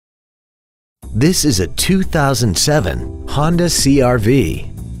This is a 2007 Honda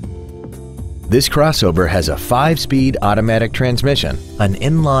CR-V. This crossover has a 5-speed automatic transmission, an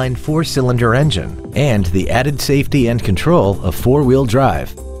inline 4-cylinder engine, and the added safety and control of 4-wheel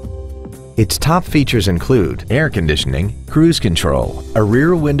drive. Its top features include air conditioning, cruise control, a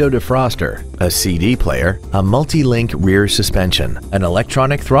rear window defroster, a CD player, a multi-link rear suspension, an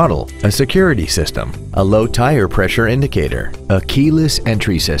electronic throttle, a security system, a low tire pressure indicator, a keyless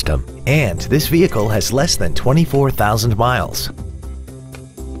entry system, and this vehicle has less than 24,000 miles.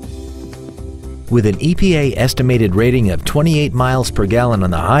 With an EPA estimated rating of 28 miles per gallon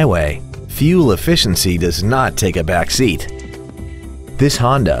on the highway, fuel efficiency does not take a back seat. This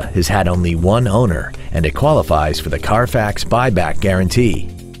Honda has had only one owner and it qualifies for the Carfax buyback guarantee.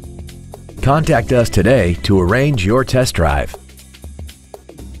 Contact us today to arrange your test drive.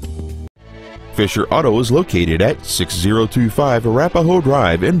 Fisher Auto is located at 6025 Arapahoe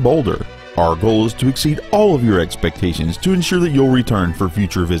Drive in Boulder. Our goal is to exceed all of your expectations to ensure that you'll return for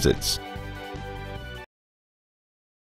future visits.